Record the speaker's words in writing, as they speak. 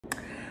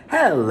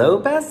Hello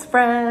best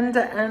friend,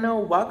 and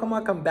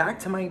welcome back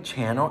to my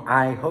channel.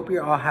 I hope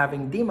you're all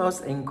having the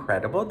most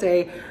incredible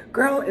day.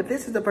 Girl, if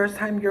this is the first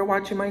time you're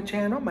watching my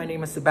channel, my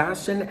name is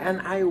Sebastian and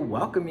I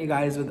welcome you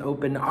guys with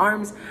open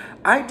arms.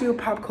 I do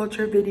pop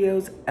culture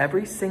videos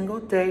every single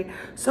day,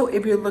 so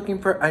if you're looking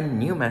for a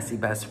new messy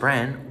best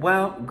friend,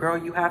 well girl,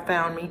 you have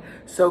found me.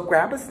 So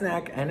grab a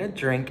snack and a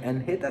drink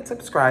and hit that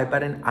subscribe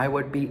button. I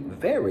would be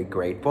very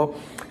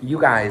grateful. You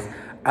guys,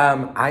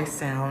 I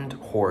sound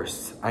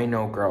hoarse. I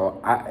know,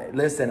 girl.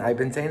 Listen, I've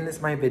been saying this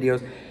in my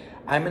videos.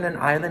 I'm in an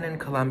island in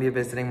Colombia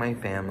visiting my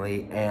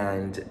family,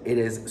 and it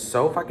is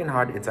so fucking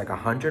hot. It's like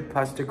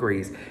 100+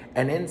 degrees.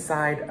 And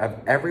inside of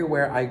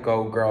everywhere I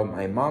go, girl,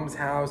 my mom's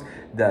house,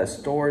 the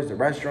stores, the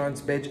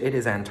restaurants, bitch, it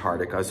is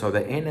Antarctica. So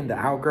the in and the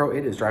out, girl,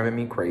 it is driving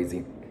me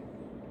crazy.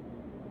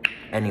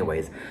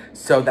 Anyways,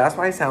 so that's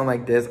why I sound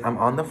like this. I'm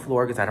on the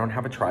floor because I don't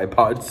have a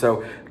tripod,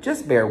 so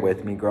just bear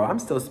with me, girl. I'm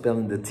still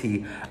spilling the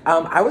tea.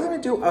 I was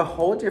gonna do a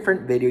whole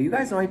different video. You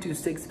guys know I do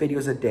 6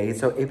 videos a day,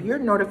 so if your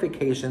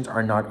notifications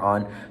are not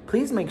on,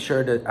 please make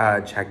sure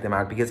to check them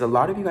out, because a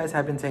lot of you guys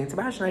have been saying,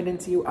 Sebastian, I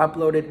didn't see you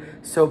uploaded.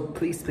 So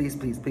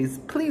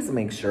please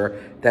make sure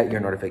that your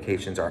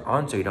notifications are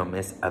on so you don't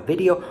miss a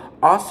video.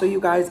 Also,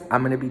 you guys,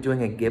 I'm gonna be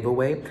doing a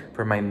giveaway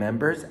for my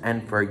members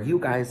and for you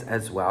guys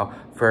as well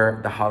for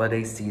the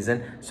holiday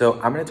season. So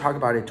I'm going to talk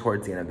about it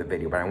towards the end of the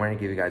video, but I want to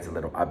give you guys a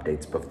little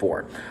updates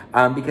before,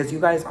 because you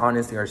guys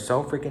honestly are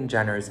so freaking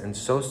generous and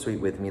so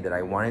sweet with me that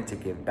I wanted to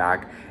give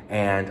back.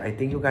 And I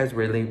think you guys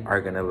really are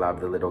going to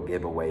love the little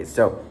giveaways.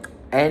 So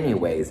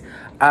anyways,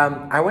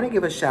 I want to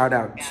give a shout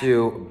out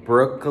to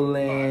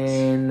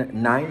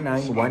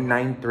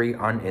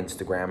Brooklyn99193 on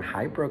Instagram.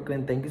 Hi,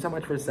 Brooklyn. Thank you so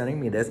much for sending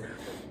me this.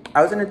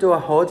 I was going to do a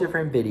whole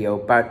different video,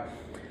 but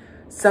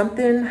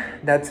something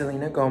that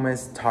Selena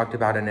Gomez talked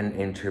about in an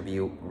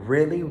interview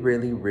really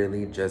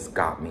just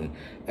got me.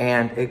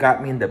 And it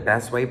got me in the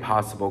best way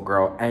possible,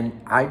 girl. And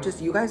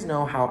you guys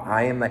know how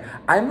I am.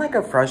 I'm like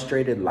a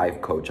frustrated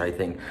life coach, I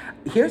think.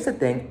 Here's the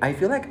thing. I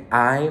feel like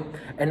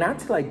and not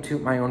to like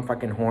toot my own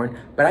fucking horn,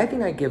 but I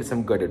think I give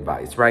some good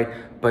advice, right?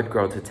 But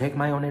girl, to take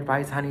my own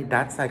advice, honey,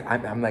 that's like,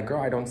 I'm like,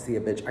 girl, I don't see a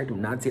bitch. I do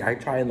not see, I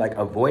try and like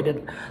avoid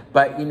it.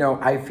 But you know,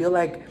 I feel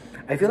like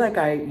I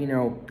don't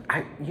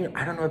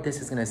know if this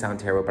is gonna sound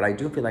terrible, but I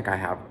do feel like I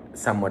have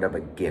somewhat of a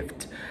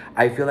gift.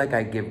 I feel like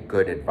I give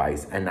good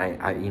advice, and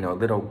I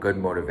little good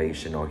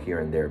motivational here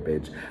and there,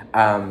 bitch.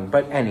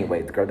 But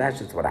anyways, girl, that's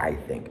just what I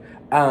think.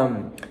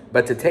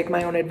 But to take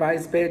my own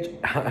advice, bitch,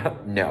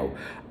 no.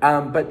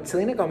 But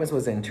Selena Gomez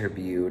was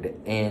interviewed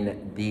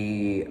in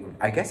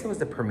I guess it was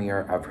the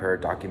premiere of her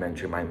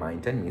documentary, My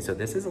Mind and Me. So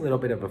this is a little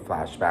bit of a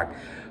flashback,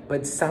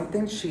 but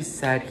something she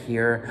said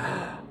here,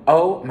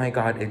 oh my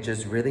God, it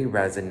just really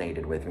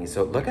resonated with me.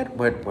 So look at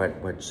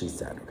what she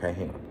said, okay,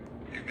 hang on.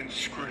 You've been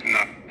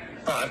scrutinized,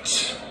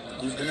 but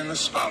you've been in the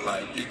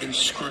spotlight. You've been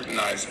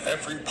scrutinized.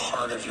 Every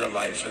part of your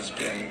life has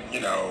been,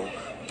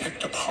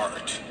 picked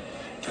apart.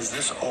 Does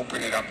this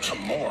open it up to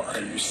more?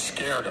 Are you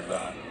scared of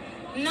that?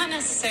 Not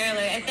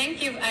necessarily. I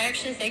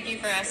actually thank you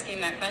for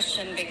asking that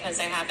question, because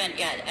I haven't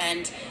yet,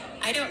 and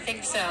I don't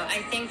think so.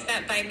 I think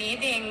that by me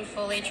being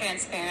fully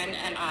transparent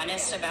and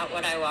honest about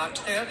what I walked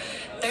through,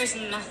 there's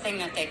nothing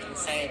that they can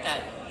say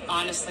that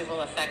honestly will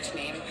affect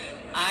me.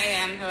 I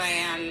am who I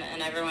am,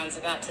 and everyone's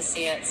about to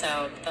see it,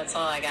 so that's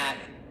all I got.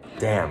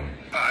 Damn.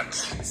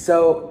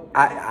 So,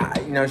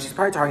 she's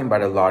probably talking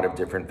about a lot of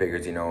different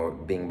figures,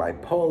 being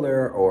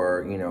bipolar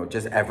or,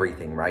 just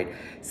everything, right?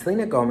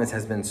 Selena Gomez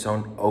has been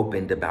so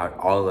open about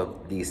all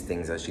of these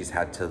things that she's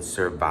had to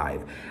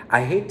survive.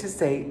 I hate to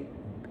say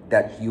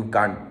that you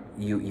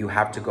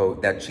have to go,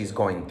 that she's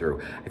going through.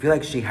 I feel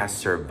like she has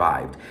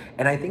survived.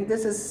 And I think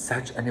this is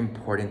such an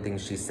important thing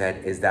she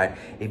said, is that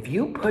if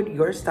you put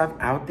your stuff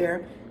out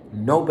there,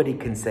 nobody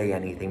can say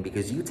anything,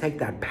 because you take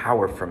that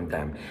power from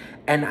them.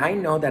 And I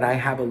know that I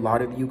have a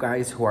lot of you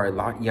guys who are a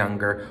lot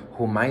younger,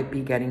 who might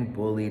be getting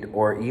bullied,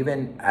 or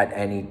even at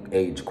any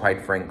age,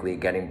 quite frankly,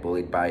 getting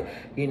bullied by,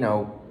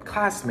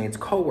 classmates,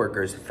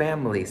 coworkers,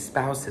 family,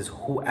 spouses,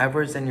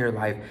 whoever's in your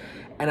life.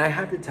 And I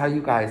have to tell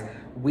you guys,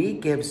 we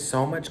give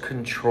so much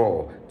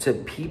control to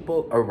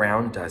people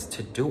around us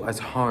to do us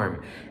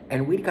harm.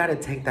 And we gotta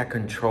take that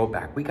control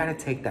back. We gotta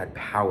take that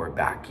power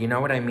back. You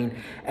know what I mean?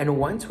 And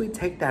once we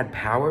take that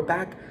power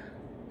back,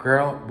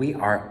 girl, we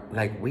are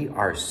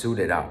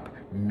suited up.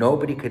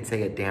 Nobody could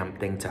say a damn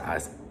thing to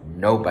us.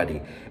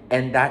 Nobody.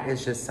 And that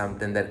is just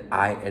something that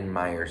I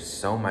admire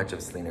so much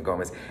of Selena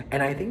Gomez.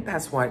 And I think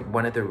that's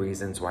one of the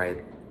reasons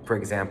why, for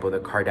example, the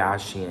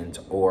Kardashians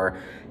or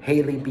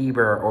Hailey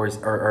Bieber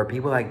or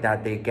people like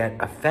that, they get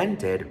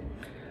offended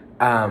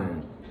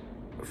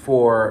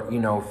for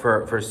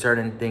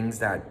certain things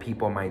that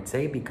people might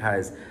say,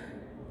 because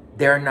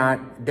they're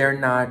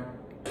not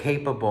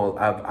capable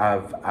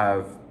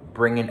of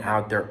bringing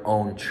out their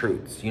own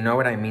truths. You know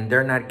what I mean?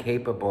 They're not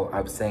capable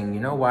of saying, you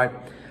know what,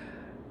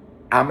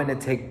 I'm gonna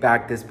take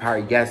back this power.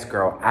 Yes,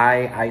 girl,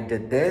 I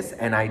did this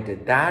and I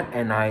did that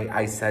and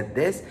I said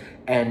this,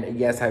 and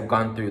yes, I've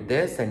gone through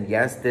this, and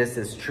yes, this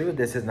is true,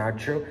 this is not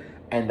true.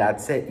 and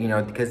that's it, you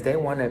know, because they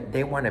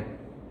want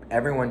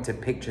everyone to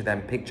picture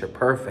them picture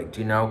perfect,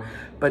 you know,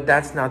 but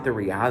that's not the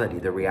reality.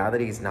 The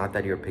reality is not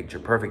that you're picture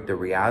perfect. The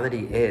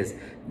reality is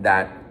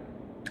that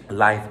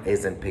life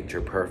isn't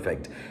picture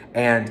perfect.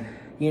 And,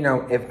 you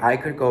know, if I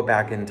could go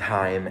back in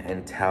time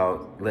and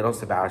tell little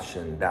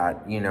Sebastian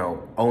that, you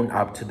know, own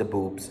up to the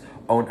boobs,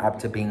 own up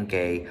to being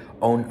gay,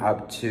 own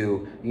up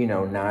to, you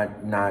know,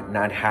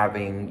 not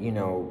having, you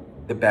know,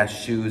 the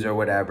best shoes or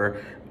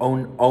whatever,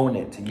 own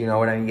it, you know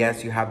what I mean?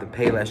 Yes, you have the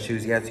Payless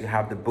shoes, yes, you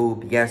have the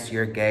boob, yes,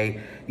 you're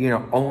gay, you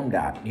know, own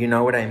that, you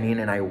know what I mean?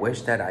 And I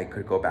wish that I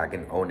could go back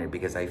and own it,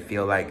 because I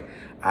feel like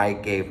I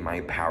gave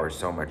my power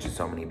so much to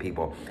so many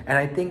people. And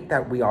I think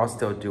that we all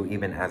still do,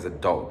 even as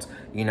adults,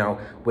 you know,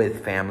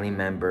 with family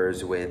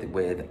members, with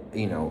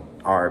you know,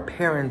 our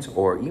parents,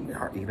 or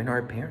even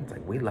our parents.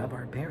 Like, we love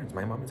our parents.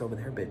 My mom is over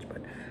there, bitch,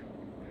 but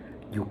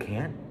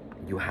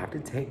you have to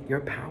take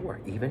your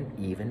power,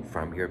 even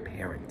from your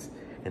parents.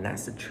 And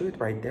that's the truth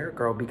right there,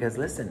 girl, because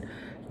listen,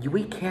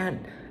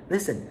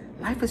 listen,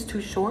 life is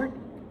too short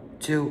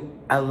to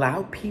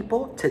allow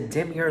people to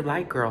dim your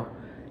light, girl.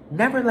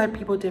 Never let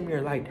people dim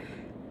your light.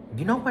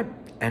 You know what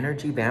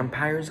energy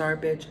vampires are,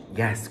 bitch?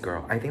 Yes,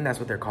 girl. I think that's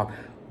what they're called.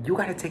 You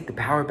got to take the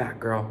power back,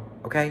 girl,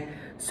 okay?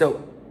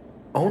 So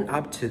own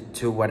up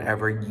to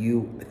whatever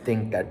you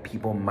think that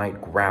people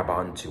might grab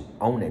onto.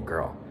 Own it,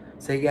 girl.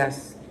 Say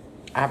yes,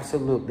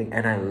 absolutely,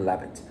 and I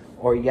love it.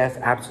 Or yes,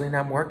 absolutely,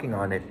 and I'm working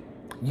on it.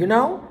 You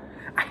know,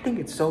 I think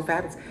it's so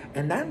fabulous.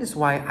 And that is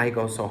why I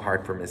go so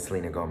hard for Miss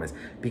Selena Gomez,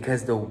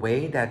 because the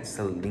way that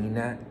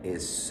Selena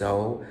is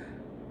so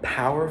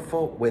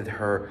powerful with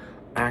her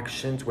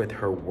actions, with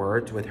her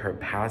words, with her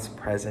past,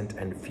 present,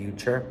 and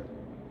future,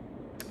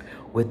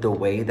 with the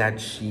way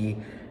that she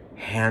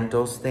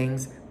handles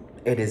things,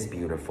 it is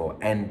beautiful.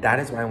 And that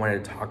is why I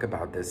wanted to talk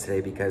about this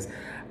today, because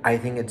I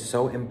think it's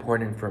so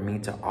important for me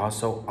to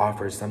also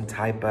offer some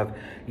type of,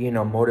 you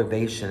know,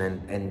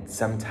 motivation and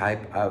some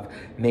type of,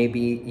 maybe,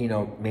 you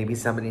know, maybe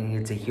somebody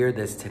needed to hear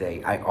this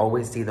today. I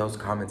always see those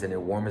comments and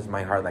it warms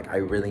my heart, like I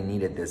really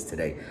needed this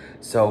today.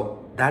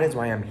 So that is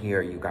why I'm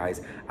here, you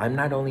guys. I'm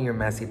not only your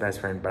messy best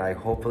friend, but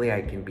hopefully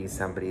I can be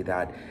somebody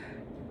that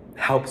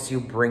helps you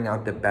bring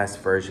out the best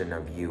version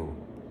of you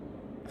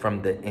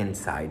from the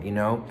inside, you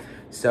know?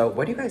 So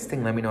what do you guys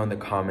think? Let me know in the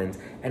comments.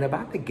 And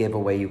about the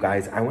giveaway, you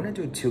guys, I want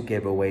to do 2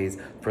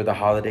 giveaways for the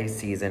holiday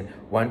season.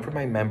 One for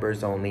my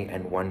members only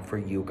and one for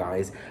you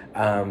guys.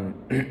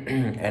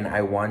 And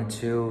I want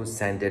to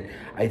send it,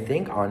 I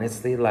think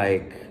honestly,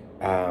 like,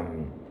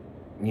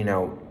 you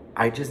know,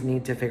 I just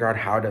need to figure out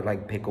how to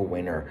like pick a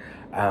winner.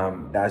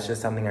 That's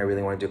just something I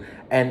really want to do.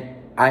 And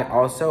I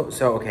also,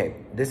 so okay,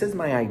 this is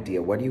my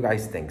idea. What do you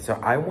guys think? So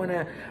I want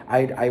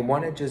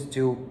to just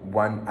do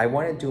one. I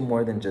want to do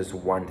more than just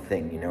one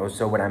thing, you know?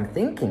 So what I'm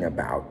thinking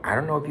about, I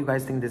don't know if you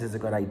guys think this is a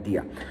good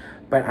idea,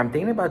 but I'm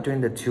thinking about doing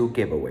the 2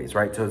 giveaways,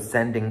 right? So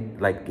sending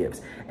like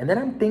gifts. And then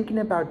I'm thinking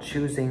about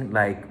choosing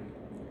like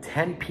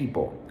 10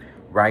 people,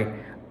 right?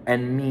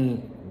 And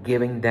me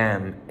giving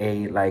them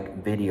a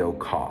like video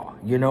call.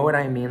 You know what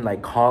I mean?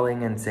 Like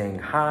calling and saying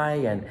hi,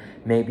 and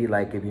maybe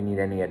like if you need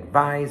any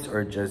advice,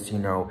 or just, you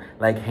know,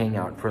 like hang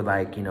out for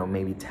like, you know,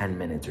 maybe 10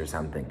 minutes or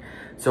something.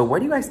 So what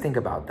do you guys think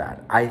about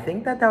that? I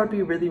think that would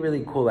be really,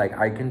 really cool. Like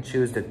I can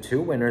choose the 2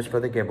 winners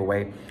for the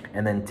giveaway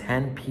and then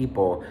 10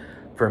 people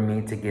for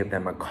me to give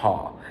them a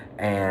call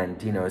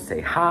and, you know,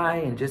 say hi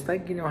and just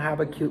like, you know,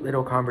 have a cute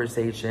little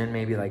conversation,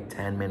 maybe like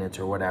 10 minutes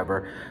or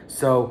whatever.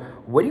 So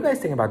what do you guys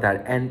think about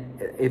that? And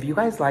if you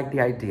guys like the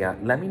idea,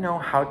 let me know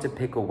how to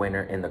pick a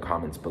winner in the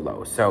comments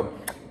below. So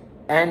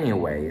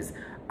anyways,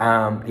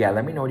 yeah,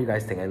 let me know what you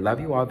guys think. I love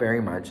you all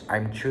very much.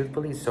 I'm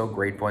truthfully so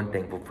grateful and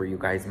thankful for you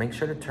guys. Make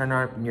sure to turn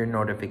on your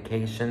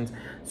notifications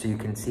so you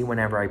can see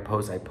whenever I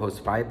post. I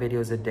post 5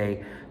 videos a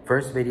day.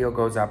 First video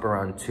goes up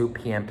around 2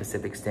 p.m.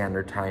 Pacific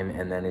Standard Time,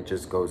 and then it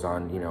just goes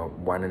on, you know,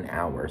 1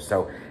 hour.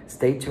 So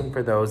stay tuned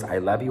for those. I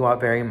love you all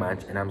very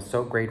much, and I'm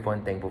so grateful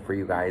and thankful for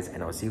you guys,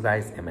 and I'll see you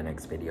guys in my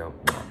next video.